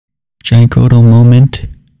GiantGrotle moment.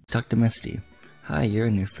 Talk to Misty. Hi, you're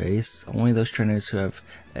a new face. Only those trainers who have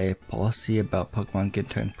a policy about Pokemon can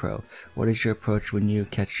turn pro. What is your approach when you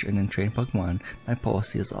catch and train Pokemon? My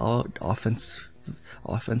policy is all offensive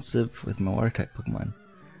with my water type Pokemon.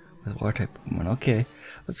 Okay,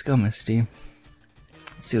 let's go, Misty.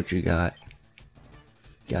 Let's see what you got.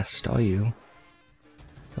 Guessed, are you?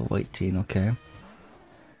 Level 18, okay.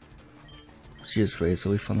 Let's use Razor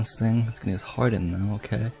Leaf on this thing. It's gonna use Harden though,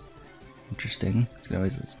 okay. Interesting. It's gonna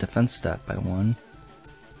raise its defense stat by 1.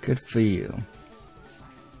 Good for you.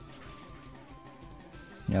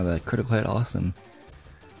 Yeah, the critical hit, awesome.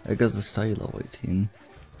 There goes the study level 18.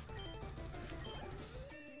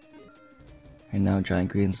 And now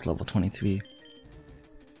Giant Green's level 23.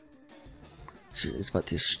 It's about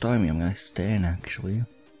to Starmie. I'm gonna stay in actually.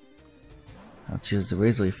 Let's use the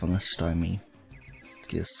Razor Leaf on the Starmie. Let's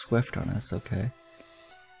get a Swift on us, okay.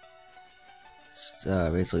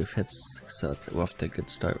 Razor Leaf hits, so we're off to a good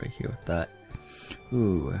start right here with that.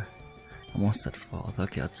 Ooh, almost at fault.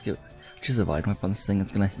 Okay, let's choose a Vine Whip on this thing.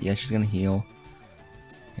 It's gonna, yeah, she's gonna heal.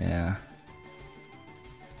 Yeah.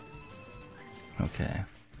 Okay,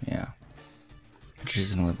 yeah.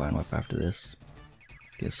 She's another Vine Whip after this.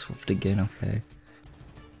 Let's get Swift again, okay.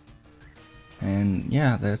 And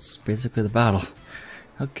yeah, that's basically the battle.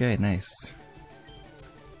 Okay, nice.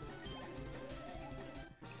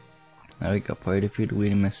 There we go, probably defeated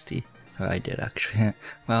Weed and Misty. Oh, I did actually.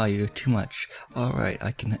 Wow, you're too much. Alright,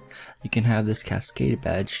 you can have this Cascade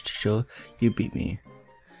badge to show you beat me.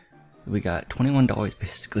 We got $21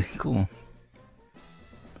 basically, cool.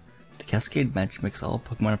 The Cascade badge makes all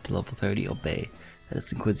Pokemon up to level 30 obey.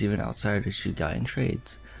 This includes even outsiders who got in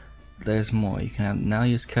trades. There's more, you can now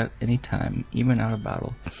use cut anytime, even out of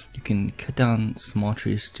battle. You can cut down small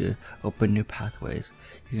trees to open new pathways.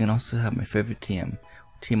 You can also have my favorite TM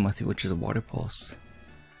with you, which is a Water Pulse.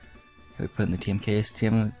 We put in the TM case.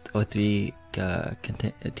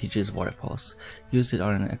 TM03 teaches Water Pulse. Use it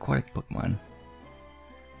on an aquatic Pokemon.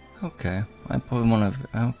 Okay, I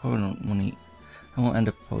won't end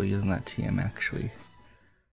up probably using that TM actually.